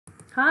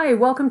Hi,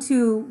 welcome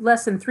to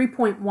lesson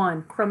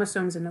 3.1,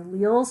 chromosomes and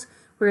alleles.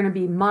 We're going to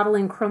be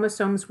modeling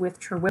chromosomes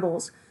with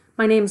Trewibbles.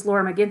 My name is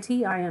Laura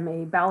McGinty. I am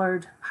a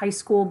Ballard High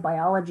School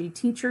biology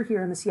teacher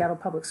here in the Seattle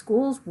Public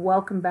Schools.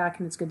 Welcome back,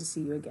 and it's good to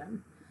see you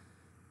again.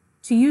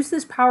 To use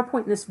this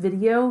PowerPoint in this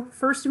video,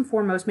 first and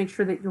foremost, make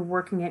sure that you're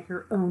working at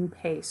your own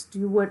pace.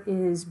 Do what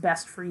is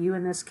best for you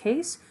in this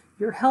case.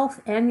 Your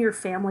health and your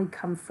family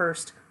come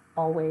first,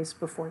 always,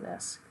 before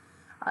this.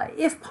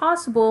 If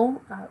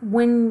possible,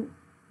 when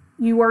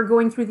you are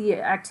going through the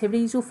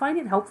activities, you'll find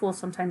it helpful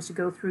sometimes to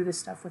go through this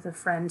stuff with a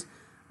friend.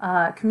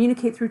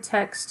 Communicate through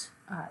text,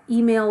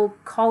 email,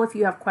 call if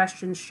you have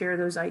questions, share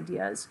those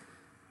ideas.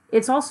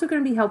 It's also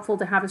going to be helpful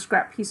to have a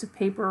scrap piece of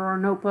paper or a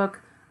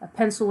notebook, a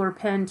pencil or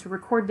pen to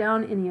record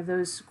down any of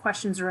those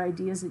questions or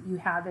ideas that you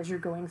have as you're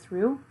going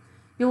through.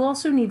 You'll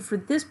also need, for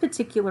this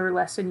particular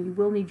lesson, you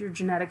will need your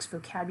genetics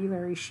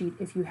vocabulary sheet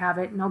if you have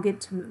it, and I'll get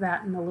to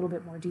that in a little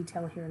bit more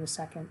detail here in a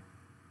second.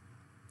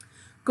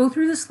 Go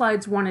through the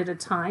slides one at a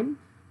time.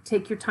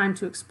 Take your time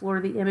to explore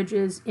the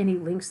images, any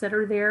links that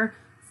are there.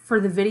 For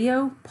the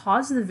video,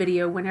 pause the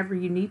video whenever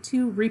you need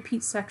to.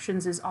 Repeat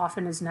sections as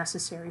often as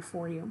necessary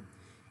for you.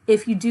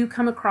 If you do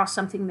come across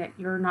something that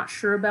you're not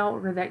sure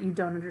about or that you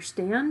don't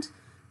understand,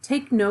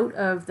 take note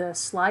of the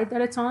slide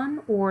that it's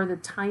on or the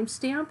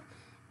timestamp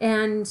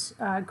and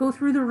go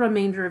through the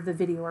remainder of the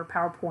video or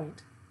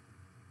PowerPoint.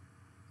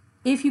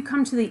 If you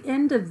come to the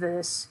end of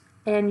this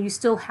and you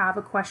still have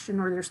a question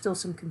or there's still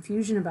some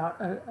confusion about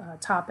a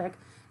topic,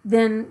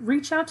 then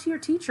reach out to your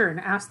teacher and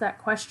ask that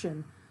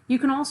question. You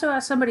can also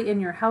ask somebody in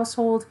your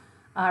household,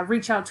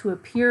 reach out to a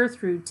peer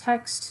through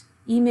text,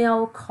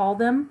 email, call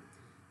them.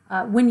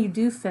 When you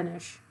do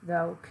finish,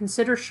 though,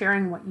 consider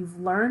sharing what you've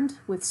learned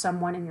with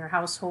someone in your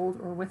household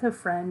or with a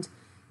friend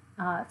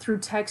through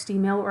text,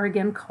 email, or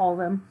again, call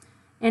them,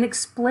 and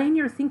explain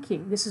your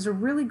thinking. This is a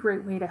really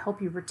great way to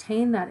help you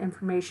retain that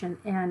information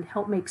and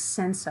help make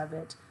sense of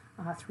it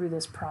through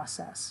this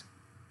process.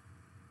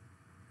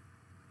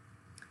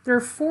 There are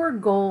 4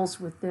 goals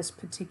with this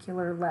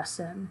particular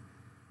lesson.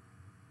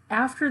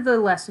 After the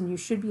lesson, you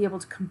should be able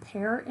to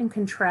compare and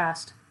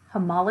contrast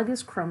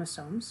homologous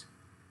chromosomes,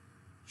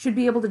 should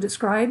be able to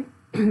describe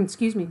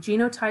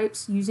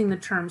genotypes using the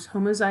terms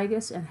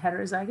homozygous and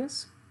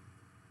heterozygous,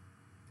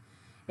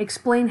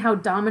 explain how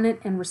dominant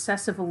and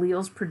recessive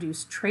alleles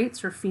produce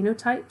traits or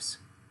phenotypes,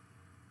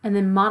 and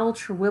then model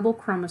Trewibble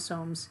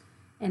chromosomes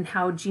and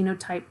how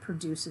genotype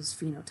produces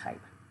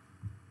phenotype.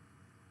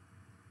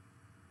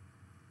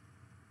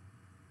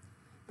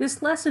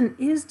 This lesson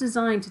is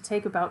designed to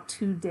take about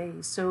 2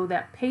 days, so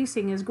that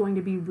pacing is going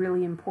to be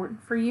really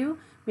important for you.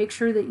 Make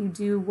sure that you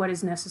do what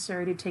is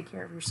necessary to take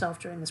care of yourself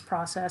during this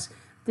process.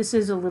 This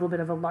is a little bit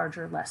of a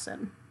larger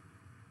lesson.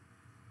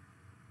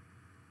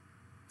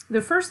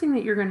 The first thing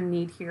that you're going to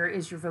need here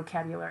is your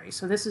vocabulary.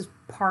 So this is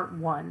part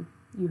 1.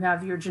 You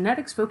have your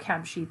genetics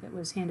vocab sheet that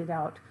was handed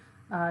out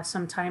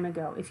some time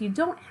ago. If you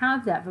don't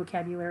have that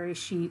vocabulary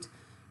sheet,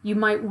 you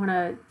might want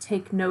to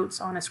take notes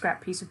on a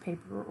scrap piece of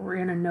paper or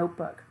in a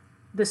notebook.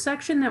 The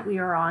section that we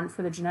are on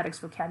for the genetics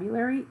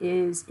vocabulary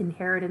is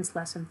Inheritance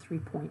Lesson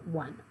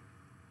 3.1.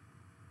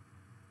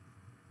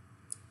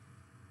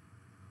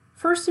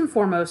 First and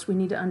foremost, we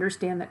need to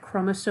understand that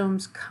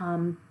chromosomes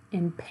come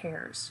in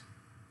pairs.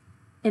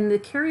 In the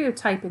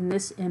karyotype in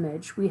this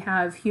image, we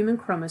have human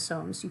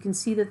chromosomes. You can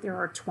see that there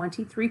are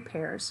 23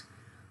 pairs.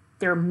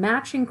 They're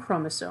matching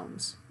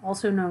chromosomes,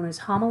 also known as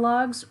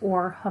homologs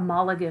or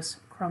homologous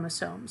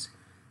chromosomes.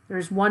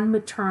 There's one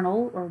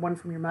maternal, or one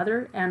from your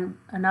mother, and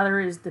another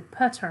is the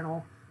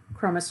paternal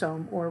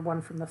chromosome, or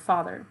one from the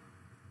father.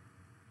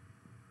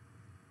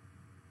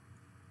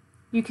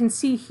 You can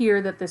see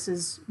here that this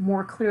is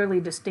more clearly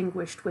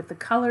distinguished with the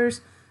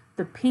colors.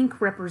 The pink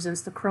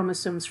represents the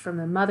chromosomes from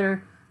the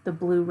mother, the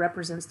blue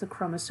represents the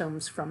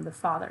chromosomes from the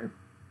father.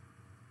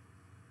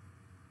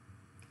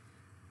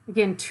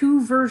 Again,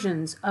 2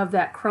 versions of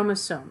that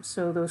chromosome,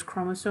 so those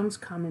chromosomes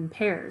come in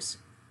pairs.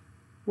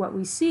 What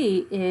we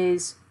see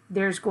is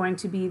there's going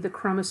to be the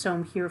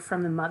chromosome here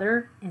from the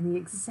mother and the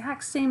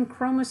exact same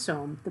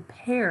chromosome, the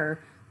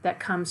pair that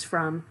comes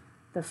from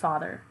the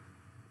father.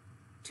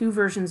 2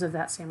 versions of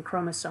that same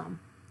chromosome.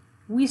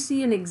 We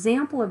see an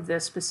example of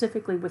this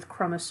specifically with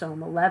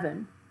chromosome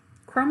 11.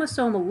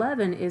 Chromosome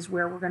 11 is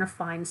where we're going to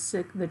find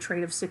the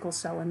trait of sickle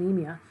cell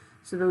anemia.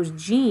 So those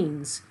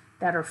genes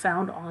that are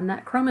found on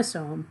that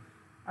chromosome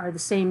are the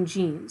same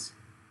genes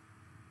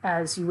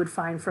as you would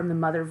find from the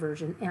mother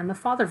version and the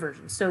father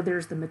version. So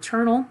there's the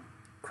maternal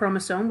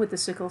chromosome with the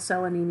sickle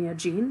cell anemia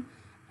gene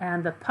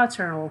and the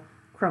paternal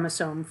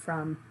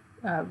chromosome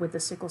with the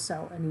sickle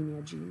cell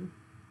anemia gene.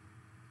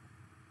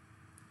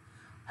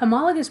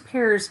 Homologous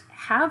pairs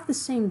have the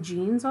same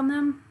genes on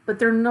them, but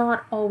they're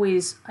not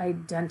always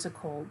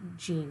identical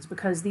genes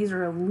because these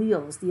are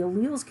alleles. The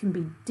alleles can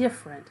be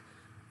different.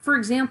 For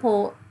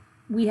example,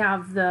 we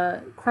have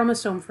the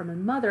chromosome from a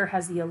mother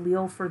has the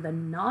allele for the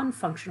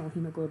non-functional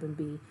hemoglobin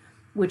B,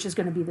 which is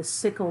going to be the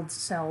sickled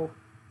cell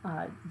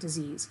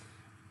disease.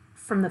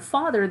 from the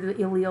father, the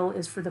allele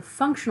is for the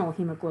functional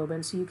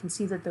hemoglobin, so you can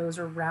see that those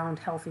are round,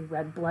 healthy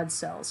red blood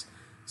cells.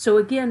 So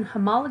again,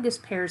 homologous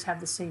pairs have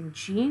the same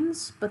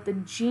genes, but the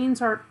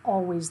genes aren't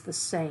always the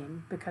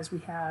same because we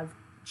have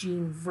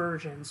gene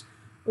versions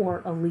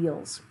or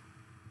alleles.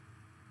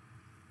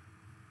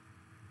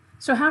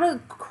 So how do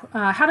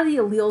the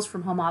alleles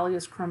from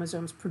homologous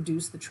chromosomes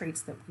produce the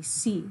traits that we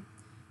see?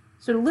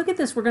 So to look at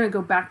this, we're going to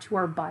go back to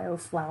our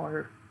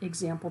bioflower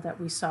example that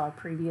we saw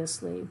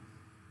previously.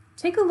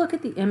 Take a look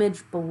at the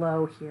image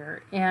below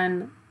here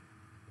and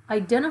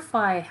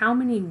identify how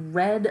many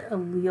red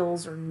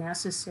alleles are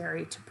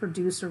necessary to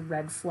produce a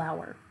red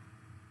flower.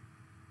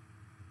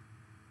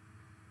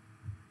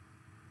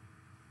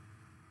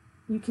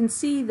 You can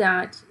see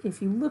that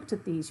if you looked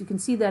at these, you can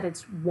see that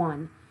it's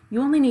 1.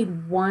 You only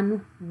need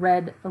 1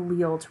 red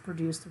allele to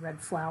produce the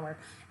red flower.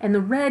 And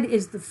the red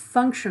is the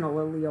functional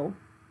allele,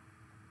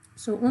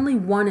 so only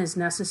 1 is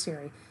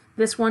necessary.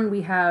 This one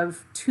we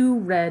have 2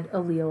 red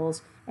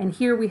alleles, and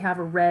here we have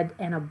a red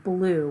and a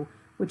blue,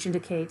 which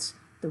indicates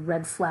the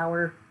red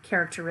flower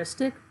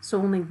characteristic, so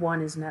only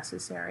 1 is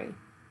necessary.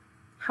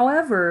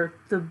 However,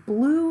 the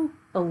blue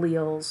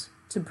alleles,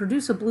 to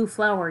produce a blue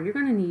flower, you're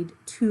going to need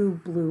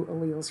 2 blue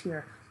alleles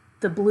here.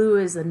 The blue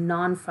is a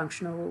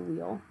non-functional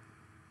allele.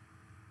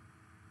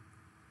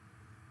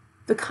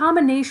 The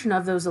combination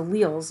of those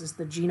alleles is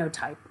the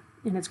genotype,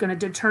 and it's going to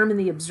determine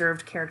the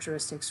observed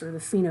characteristics or the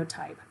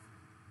phenotype.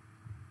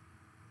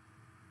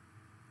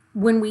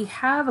 When we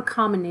have a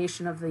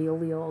combination of the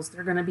alleles,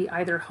 they're going to be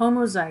either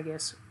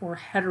homozygous or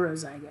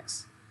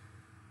heterozygous.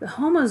 The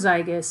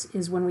homozygous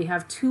is when we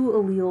have 2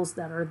 alleles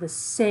that are the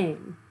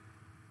same.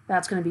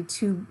 That's going to be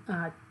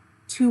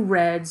two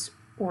reds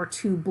or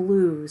 2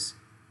 blues.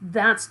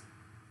 That's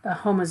a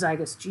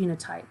homozygous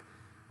genotype.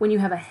 When you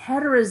have a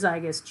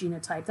heterozygous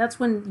genotype, that's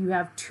when you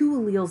have 2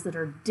 alleles that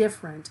are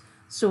different,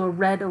 so a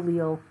red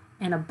allele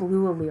and a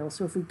blue allele.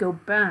 So if we go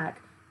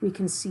back, we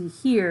can see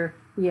here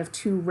we have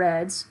 2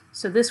 reds,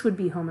 so this would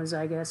be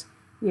homozygous.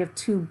 We have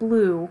 2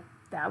 blue,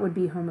 that would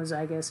be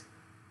homozygous.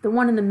 The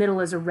one in the middle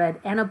is a red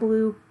and a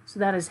blue, so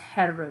that is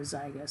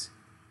heterozygous.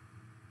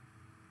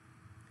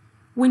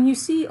 When you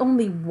see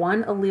only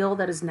 1 allele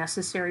that is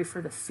necessary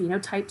for the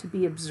phenotype to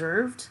be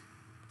observed,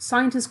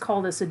 scientists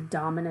call this a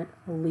dominant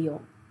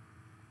allele.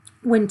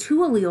 When 2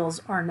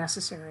 alleles are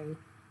necessary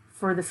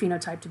for the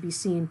phenotype to be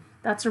seen,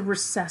 that's a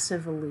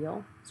recessive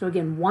allele. So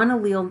again, 1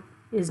 allele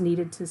is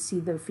needed to see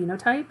the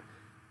phenotype.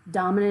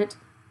 Dominant,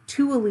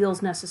 2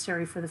 alleles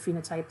necessary for the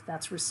phenotype,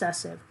 that's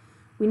recessive.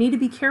 We need to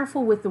be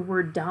careful with the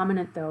word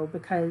dominant though,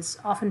 because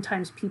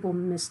oftentimes people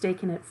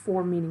mistaken it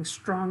for meaning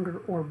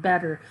stronger or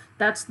better.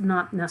 That's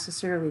not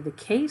necessarily the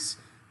case.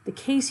 The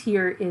case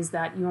here is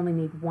that you only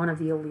need 1 of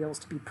the alleles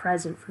to be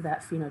present for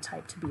that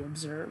phenotype to be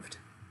observed.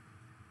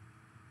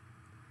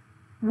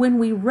 When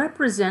we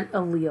represent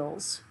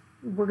alleles,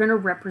 we're going to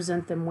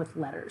represent them with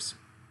letters.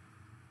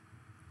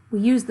 We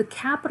use the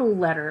capital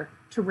letter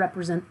to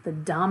represent the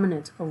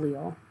dominant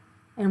allele,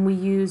 and we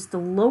use the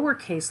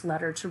lowercase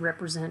letter to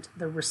represent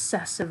the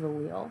recessive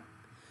allele.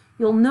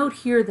 You'll note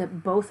here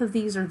that both of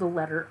these are the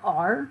letter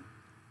R.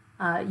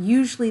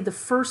 Usually the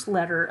first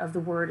letter of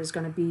the word is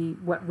going to be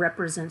what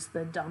represents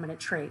the dominant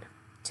trait.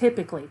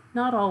 Typically,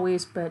 not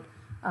always, but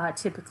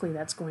typically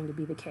that's going to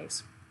be the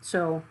case.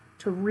 So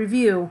to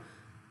review,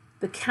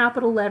 the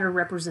capital letter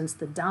represents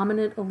the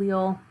dominant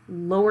allele,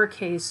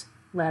 lowercase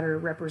letter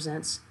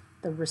represents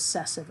the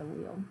recessive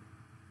allele.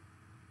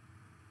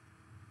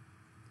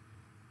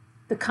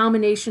 The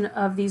combination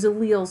of these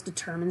alleles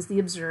determines the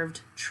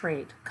observed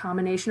trait.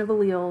 Combination of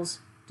alleles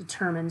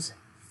determines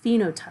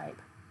phenotype.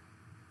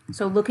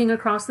 So looking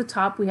across the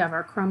top, we have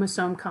our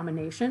chromosome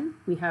combination.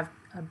 We have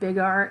a big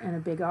R and a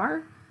big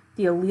R.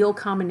 The allele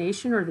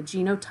combination or the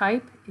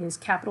genotype is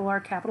capital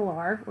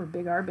R, or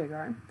big R, big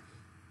R.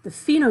 The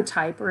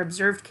phenotype or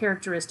observed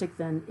characteristic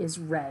then is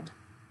red.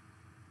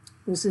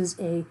 This is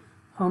a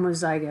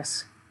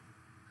homozygous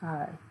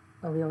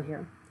allele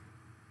here.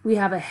 We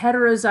have a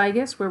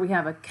heterozygous where we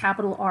have a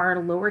capital R,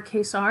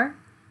 lowercase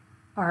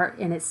r,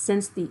 and it's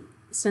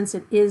since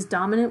it is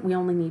dominant, we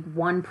only need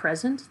 1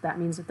 present. That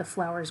means that the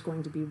flower is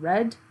going to be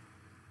red.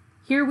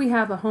 Here we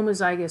have a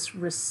homozygous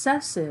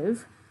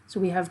recessive, so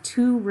we have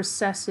 2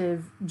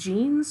 recessive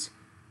genes.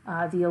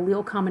 The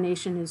allele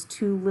combination is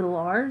 2 little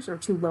r's or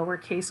 2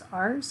 lowercase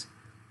r's.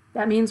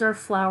 That means our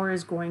flower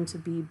is going to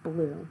be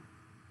blue.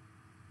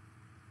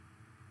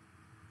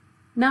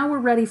 Now we're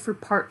ready for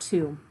part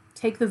 2.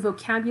 Take the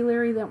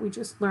vocabulary that we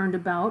just learned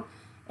about,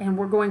 and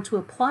we're going to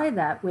apply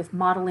that with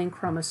modeling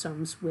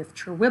chromosomes with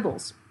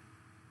Churwibbles.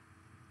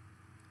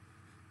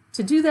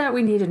 To do that,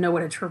 we need to know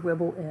what a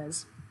Churwibble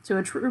is. So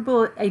a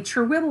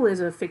Churwibble is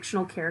a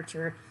fictional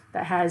character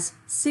that has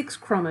 6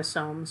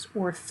 chromosomes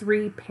or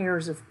 3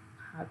 pairs of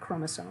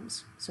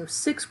chromosomes. So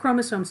 6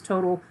 chromosomes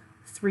total,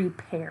 3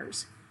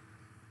 pairs.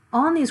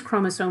 On these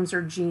chromosomes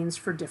are genes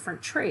for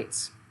different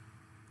traits.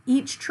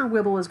 Each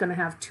Churwibble is going to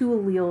have 2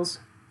 alleles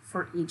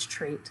for each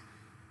trait.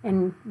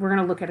 And we're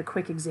going to look at a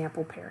quick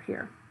example pair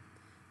here.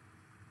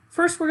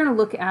 First, we're going to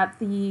look at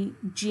the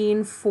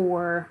gene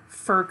for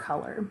fur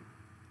color.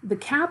 The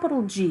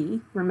capital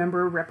G,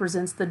 remember,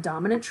 represents the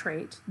dominant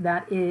trait.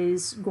 That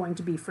is going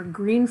to be for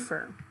green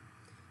fir.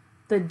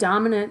 The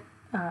dominant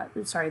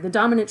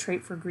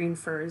trait for green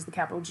fir is the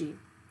capital G.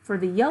 For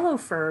the yellow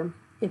fir,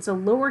 it's a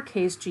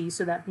lowercase g,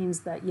 so that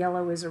means that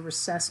yellow is a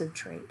recessive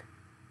trait.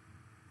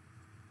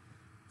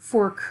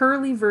 For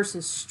curly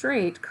versus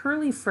straight,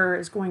 curly fir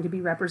is going to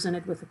be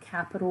represented with a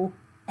capital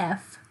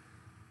F,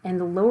 and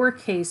the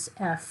lowercase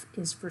f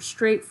is for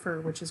straight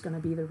fir, which is going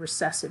to be the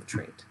recessive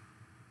trait.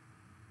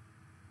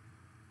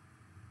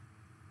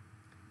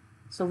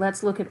 So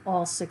let's look at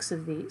all 6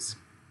 of these.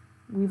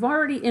 We've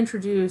already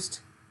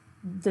introduced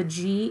the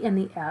G and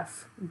the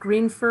F,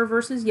 green fir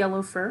versus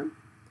yellow fir,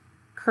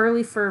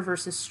 curly fir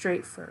versus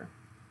straight fir.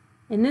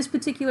 In this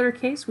particular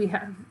case, we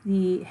have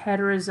the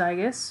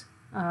heterozygous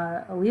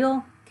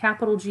allele,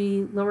 capital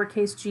G,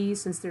 lowercase g.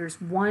 Since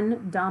there's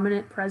one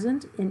dominant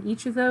present in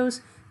each of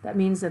those, that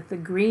means that the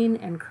green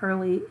and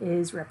curly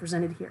is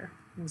represented here.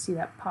 You can see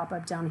that pop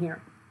up down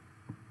here.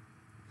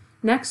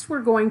 Next,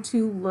 we're going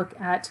to look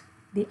at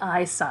the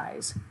eye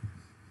size.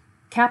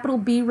 Capital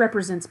B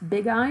represents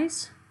big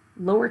eyes.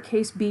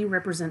 Lowercase b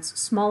represents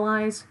small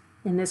eyes.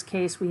 In this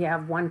case, we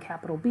have one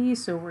capital B,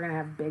 so we're going to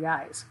have big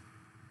eyes.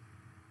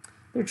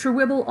 The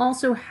Trewibble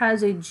also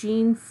has a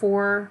gene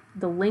for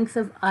the length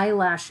of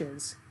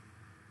eyelashes.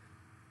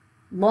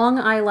 Long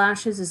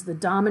eyelashes is the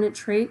dominant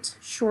trait.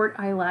 Short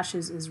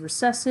eyelashes is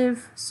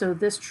recessive, so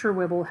this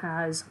Trewibble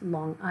has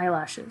long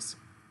eyelashes.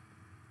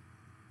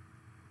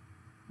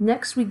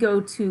 Next, we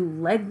go to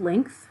leg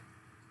length.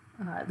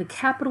 The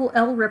capital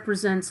L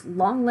represents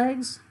long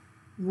legs.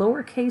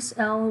 Lowercase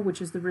l,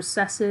 which is the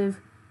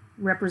recessive,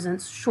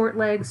 represents short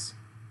legs.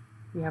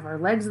 We have our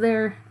legs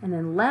there. And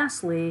then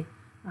lastly,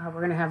 we're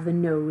going to have the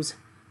nose.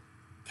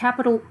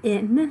 Capital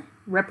N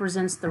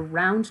represents the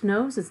round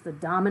nose. It's the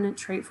dominant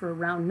trait for a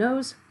round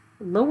nose.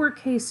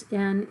 Lowercase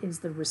n is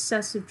the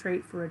recessive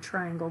trait for a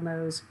triangle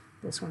nose.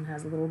 This one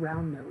has a little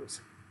round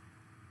nose.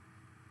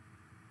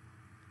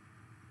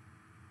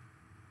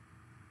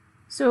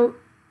 So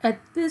at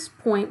this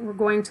point, we're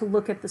going to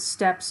look at the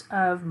steps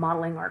of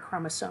modeling our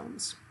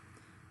chromosomes.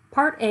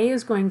 Part A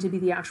is going to be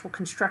the actual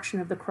construction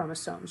of the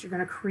chromosomes. You're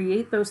going to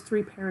create those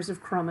 3 pairs of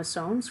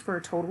chromosomes for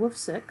a total of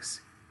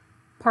 6.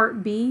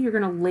 Part B, you're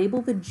going to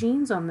label the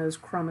genes on those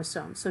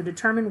chromosomes. So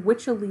determine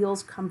which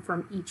alleles come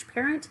from each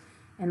parent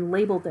and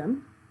label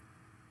them.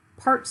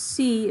 Part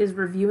C is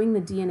reviewing the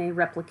DNA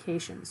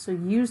replication. So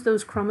use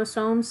those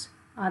chromosomes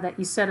that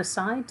you set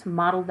aside to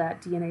model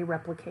that DNA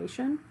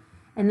replication.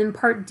 And then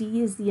part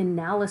D is the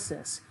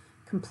analysis.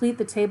 Complete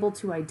the table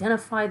to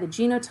identify the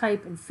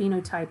genotype and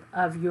phenotype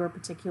of your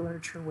particular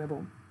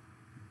Trewibble.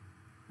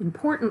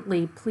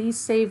 Importantly, please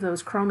save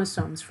those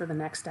chromosomes for the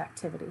next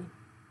activity.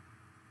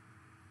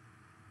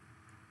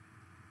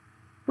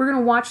 We're going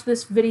to watch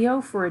this video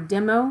for a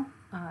demo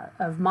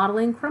of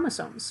modeling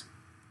chromosomes.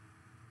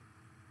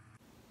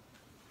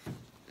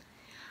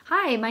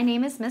 Hi, my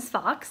name is Miss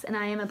Fox, and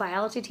I am a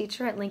biology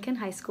teacher at Lincoln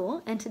High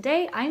School, and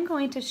today I'm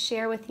going to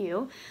share with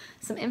you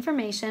some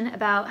information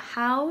about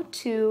how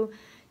to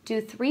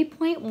do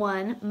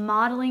 3.1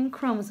 modeling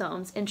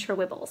chromosomes in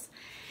Trewibbles.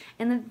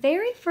 And the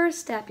very first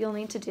step you'll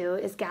need to do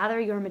is gather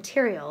your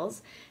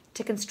materials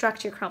to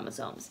construct your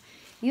chromosomes.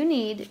 You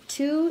need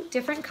 2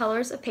 different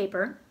colors of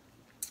paper.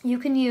 You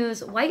can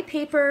use white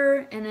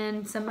paper and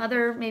then some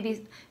other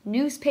maybe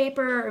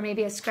newspaper or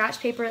maybe a scratch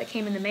paper that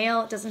came in the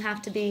mail. It doesn't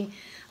have to be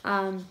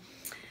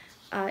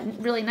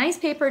really nice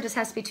paper, it just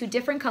has to be 2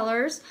 different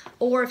colors.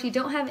 Or if you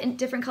don't have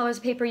different colors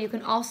of paper, you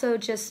can also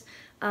just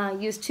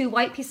use 2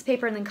 white pieces of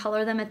paper and then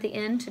color them at the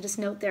end to just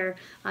note their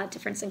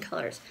difference in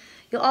colors.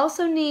 You'll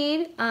also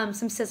need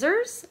some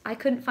scissors. I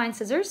couldn't find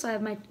scissors, so I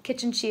have my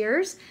kitchen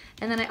shears.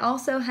 And then I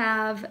also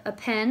have a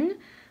pen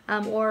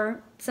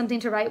or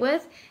something to write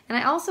with. And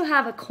I also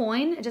have a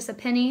coin, just a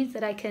penny,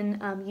 that I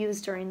can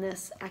use during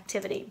this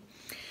activity.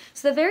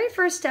 So the very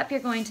first step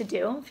you're going to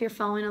do, if you're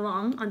following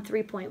along on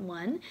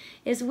 3.1,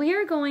 is we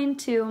are going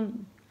to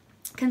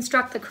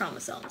construct the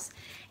chromosomes.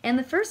 And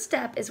the first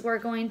step is we're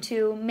going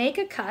to make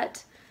a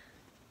cut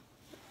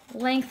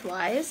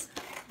lengthwise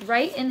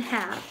right in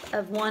half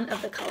of one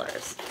of the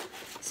colors.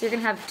 So you're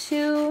going to have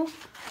 2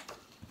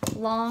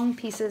 long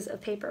pieces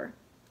of paper,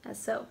 as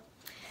so.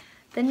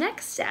 The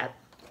next step,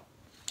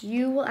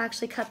 you will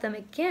actually cut them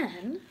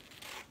again,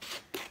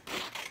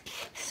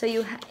 so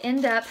you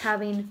end up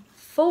having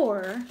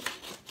 4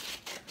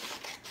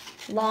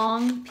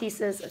 long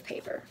pieces of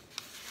paper.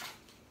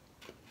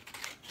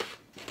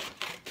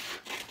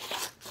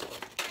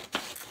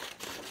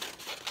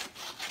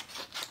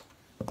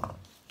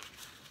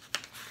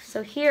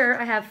 So here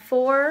I have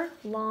 4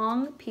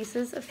 long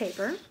pieces of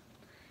paper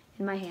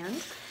in my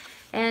hand,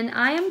 and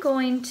I am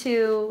going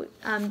to,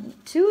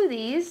 2 of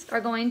these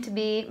are going to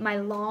be my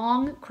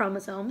long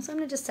chromosomes. So I'm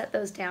going to just set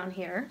those down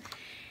here.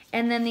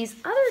 And then these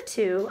other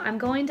 2, I'm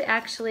going to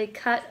actually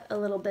cut a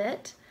little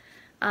bit.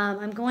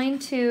 I'm going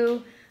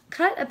to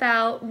cut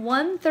about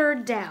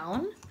 1/3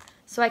 down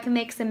so I can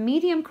make some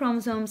medium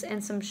chromosomes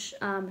and some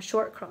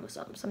short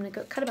chromosomes. So I'm going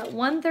to cut about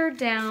 1/3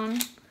 down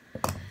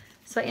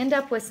So I end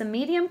up with some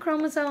medium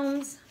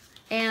chromosomes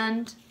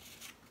and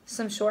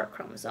some short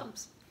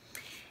chromosomes.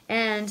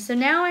 And so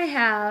now I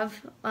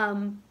have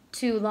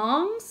 2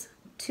 longs,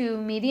 2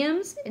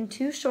 mediums, and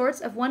 2 shorts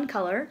of one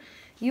color.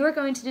 You are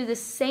going to do the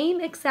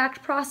same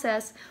exact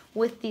process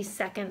with the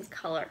second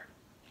color.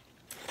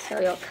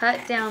 So you'll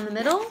cut down the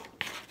middle.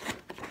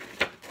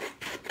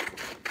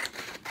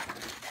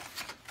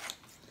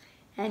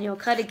 And you'll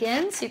cut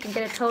again so you can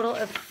get a total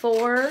of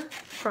 4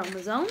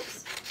 chromosomes.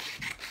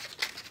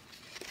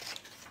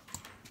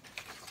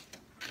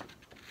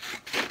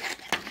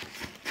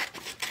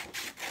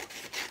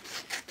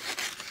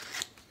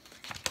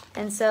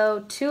 And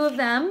so 2 of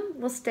them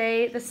will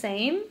stay the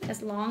same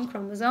as long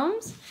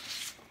chromosomes.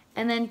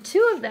 And then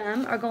 2 of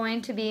them are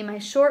going to be my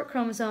short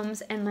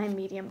chromosomes and my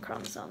medium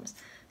chromosomes.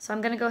 So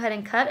I'm going to go ahead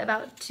and cut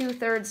about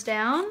 2/3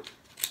 down.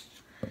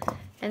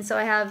 And so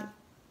I have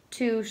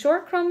 2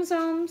 short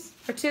chromosomes,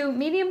 or 2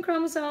 medium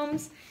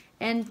chromosomes,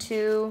 and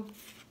 2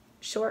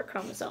 short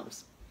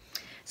chromosomes.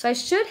 So I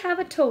should have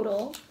a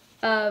total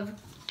of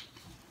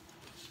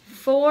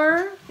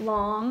 4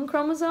 long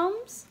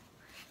chromosomes.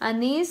 And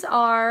these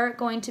are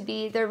going to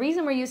be, the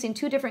reason we're using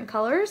 2 different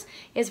colors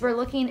is we're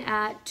looking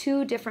at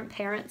 2 different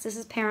parents. This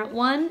is parent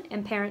 1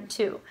 and parent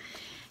 2.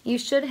 You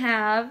should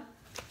have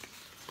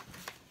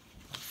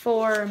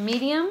 4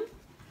 medium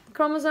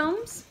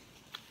chromosomes,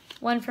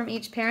 1 from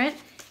each parent,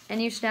 and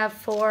you should have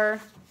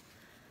 4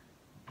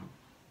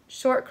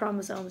 short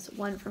chromosomes,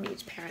 1 from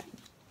each parent.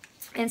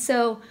 And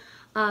so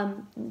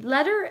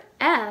letter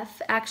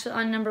F, actually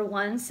on number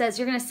 1, says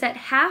you're going to set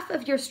half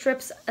of your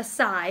strips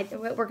aside,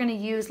 what we're going to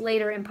use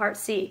later in part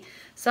C.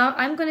 So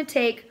I'm going to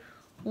take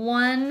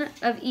 1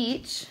 of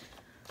each.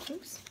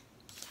 Oops.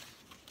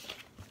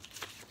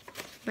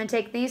 I'm going to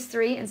take these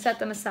 3 and set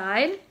them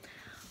aside.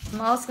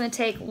 I'm also going to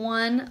take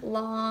 1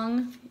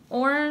 long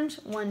orange,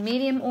 1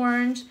 medium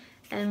orange,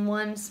 and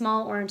 1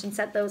 small orange and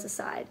set those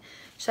aside.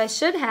 So I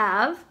should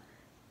have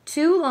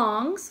 2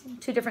 longs,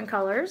 2 different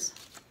colors,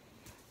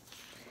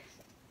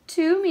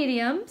 2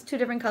 mediums, 2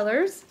 different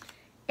colors,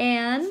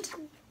 and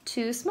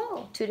 2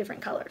 small, 2 different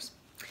colors.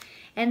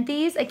 And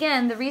these,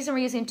 again, the reason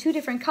we're using 2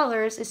 different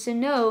colors is to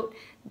note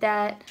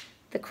that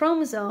the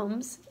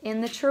chromosomes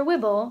in the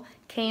chirwibble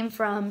came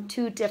from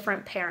 2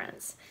 different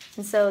parents.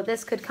 And so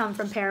this could come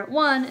from parent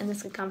 1 and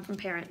this could come from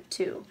parent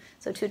 2.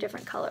 So 2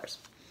 different colors.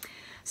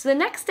 So the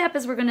next step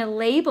is we're going to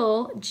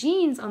label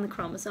genes on the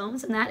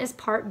chromosomes, and that is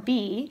part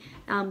B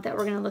that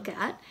we're going to look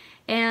at.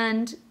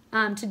 And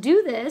to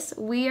do this,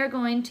 we are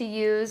going to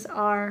use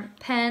our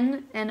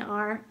pen and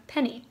our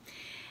penny.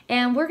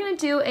 And we're going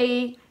to do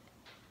a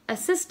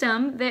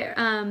system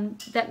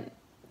that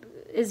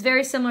is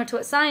very similar to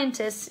what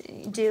scientists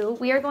do.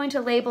 We are going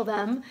to label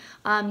them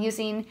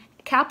using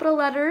capital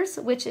letters,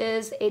 which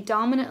is a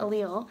dominant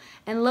allele,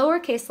 and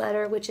lowercase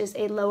letter, which is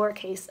a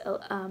lowercase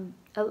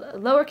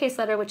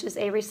letter, which is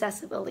a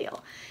recessive allele.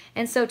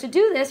 And so to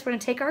do this, we're going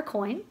to take our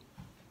coin,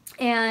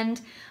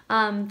 and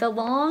the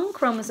long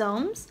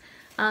chromosomes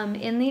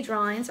in the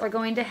drawings are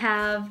going to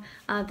have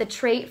the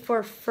trait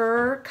for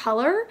fur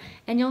color.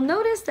 And you'll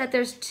notice that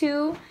there's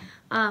 2,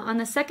 on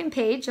the second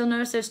page, you'll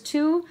notice there's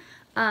 2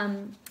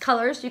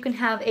 colors. You can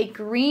have a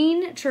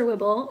green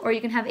chirwibble or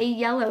you can have a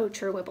yellow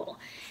chirwibble.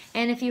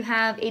 And if you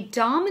have a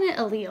dominant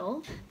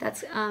allele,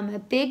 that's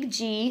a big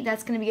G,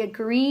 that's going to be a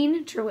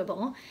green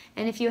chirwibble.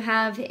 And if you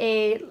have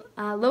a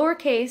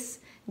lowercase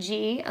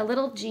g, a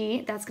little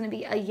g, that's going to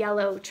be a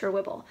yellow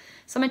chirwibble.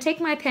 So I'm going to take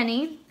my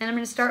penny, and I'm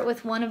going to start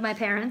with one of my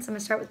parents. I'm going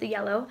to start with the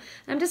yellow.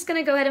 And I'm just going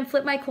to go ahead and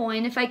flip my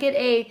coin. If I get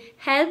a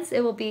heads,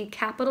 it will be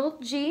capital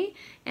G.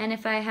 And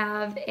if I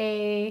have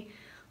a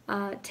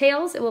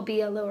tails, it will be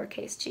a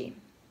lowercase g.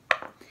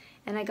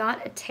 And I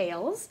got a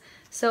tails.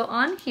 So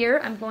on here,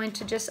 I'm going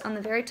to just, on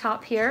the very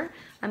top here,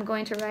 I'm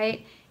going to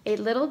write a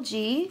little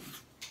g.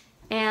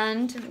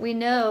 And we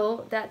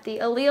know that the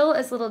allele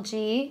is little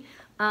g,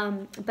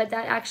 but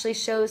that actually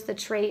shows the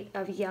trait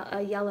of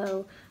a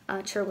yellow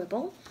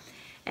chirwibble.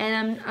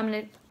 And I'm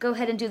going to go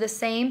ahead and do the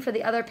same for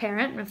the other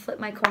parent. I'm going to flip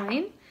my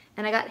coin.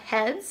 And I got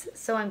heads,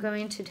 so I'm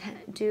going to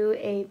do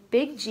a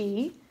big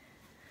G.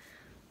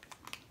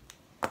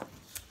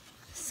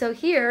 So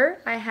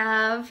here I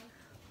have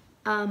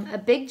a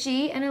big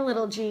G and a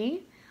little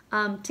g.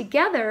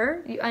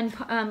 Together,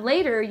 and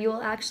later you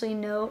will actually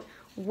note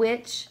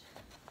which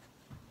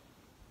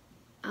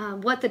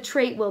what the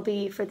trait will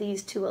be for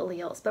these 2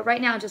 alleles. But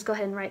right now, just go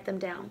ahead and write them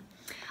down.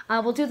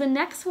 We'll do the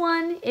next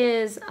one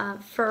is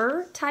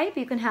fur type.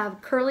 You can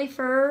have curly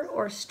fur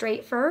or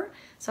straight fur.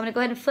 So I'm going to go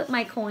ahead and flip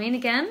my coin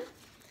again.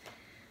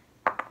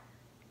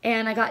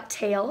 And I got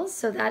tails,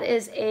 so that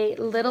is a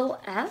little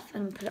f.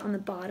 I'm going to put it on the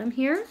bottom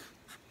here.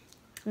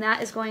 And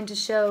that is going to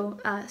show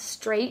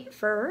straight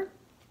fur.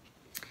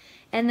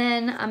 And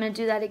then I'm going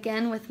to do that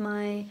again with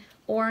my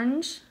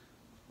orange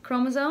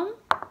chromosome.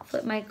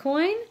 Flip my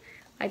coin.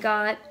 I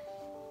got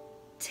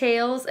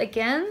tails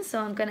again, so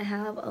I'm going to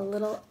have a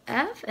little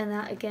f, and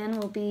that again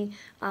will be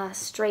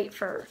straight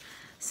fur.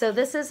 So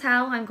this is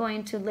how I'm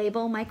going to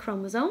label my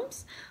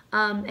chromosomes.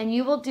 And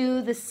you will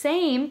do the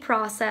same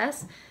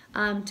process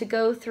to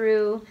go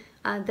through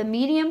The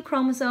medium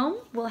chromosome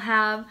will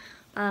have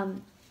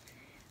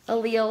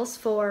alleles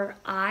for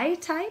eye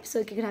type, so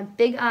you can have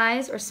big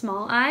eyes or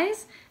small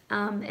eyes,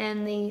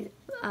 and the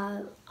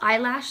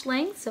eyelash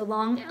length, so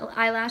long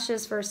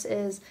eyelashes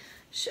versus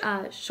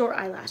short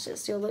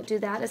eyelashes. So you'll do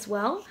that as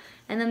well.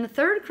 And then the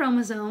third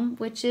chromosome,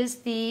 which is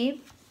the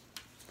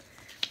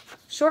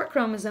short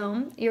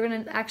chromosome, you're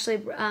going to actually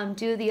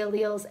do the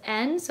alleles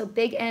N. So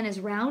big N is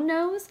round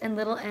nose and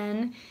little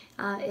n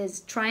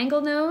is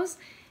triangle nose.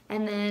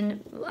 And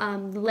then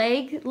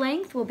leg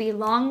length will be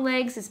long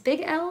legs is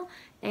big L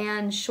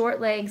and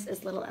short legs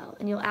is little l.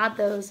 And you'll add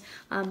those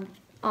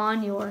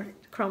on your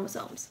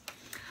chromosomes.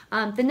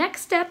 The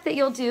next step that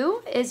you'll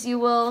do is you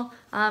will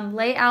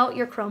lay out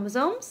your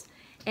chromosomes.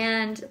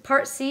 And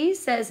part C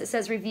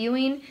says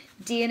reviewing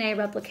DNA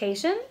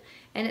replication.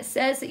 And it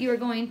says that you are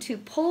going to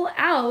pull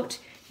out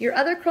your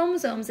other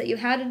chromosomes that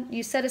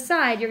you set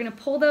aside. You're going to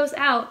pull those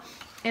out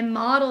and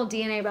model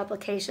DNA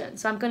replication.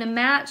 So I'm going to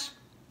match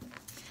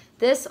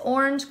this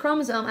orange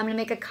chromosome. I'm going to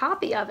make a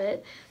copy of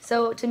it.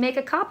 So to make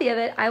a copy of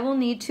it, I will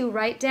need to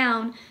write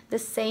down the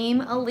same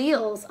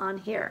alleles on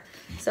here.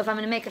 So if I'm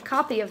going to make a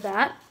copy of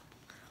that,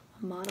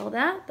 I'll model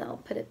that. Then I'll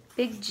put a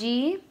big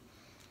G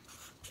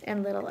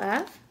and little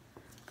f.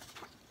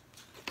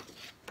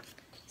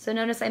 So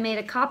notice I made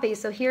a copy.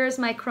 So here's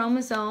my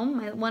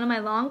chromosome, one of my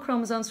long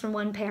chromosomes from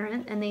one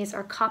parent, and these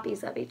are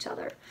copies of each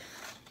other.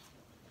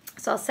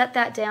 So I'll set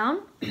that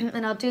down,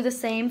 and I'll do the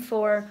same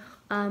for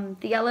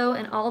the yellow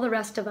and all the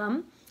rest of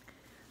them.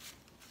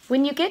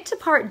 When you get to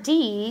part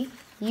D,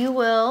 you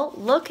will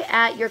look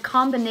at your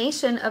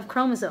combination of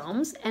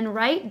chromosomes and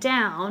write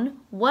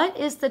down what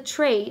is the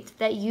trait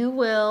that you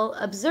will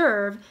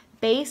observe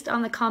based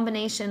on the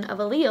combination of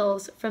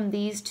alleles from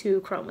these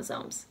two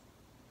chromosomes.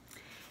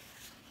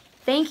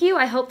 Thank you.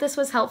 I hope this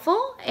was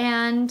helpful,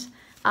 and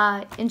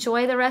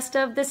enjoy the rest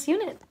of this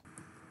unit.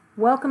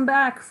 Welcome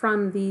back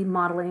from the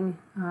modeling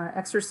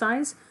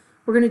exercise.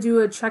 We're going to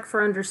do a check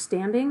for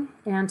understanding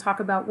and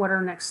talk about what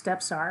our next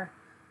steps are.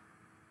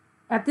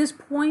 At this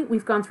point,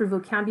 we've gone through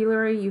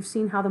vocabulary. You've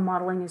seen how the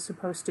modeling is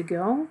supposed to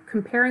go.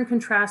 Compare and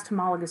contrast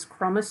homologous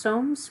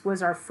chromosomes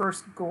was our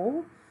first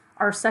goal.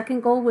 Our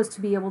second goal was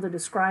to be able to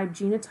describe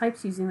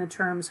genotypes using the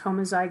terms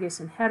homozygous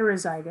and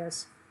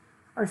heterozygous.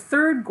 Our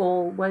third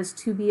goal was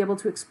to be able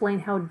to explain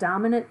how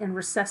dominant and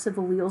recessive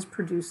alleles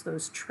produce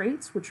those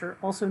traits, which are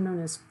also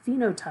known as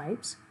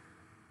phenotypes.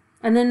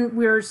 And then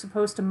we're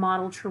supposed to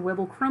model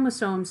Cherwibble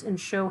chromosomes and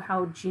show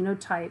how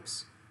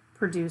genotypes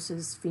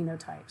produces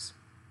phenotypes.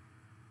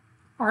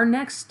 Our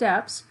next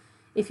steps,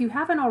 if you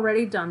haven't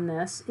already done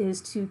this, is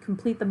to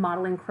complete the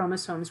modeling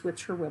chromosomes with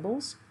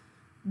Cherwibbles.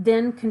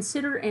 Then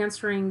consider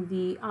answering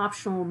the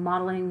optional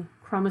modeling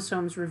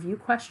chromosomes review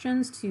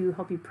questions to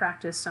help you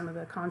practice some of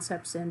the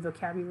concepts and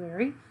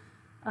vocabulary.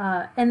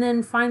 And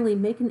then finally,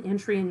 make an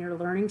entry in your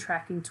learning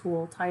tracking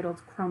tool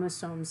titled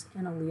Chromosomes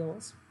and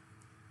Alleles.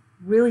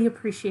 Really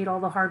appreciate all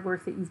the hard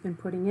work that you've been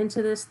putting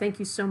into this. Thank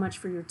you so much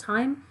for your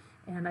time,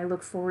 and I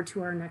look forward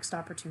to our next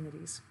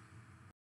opportunities.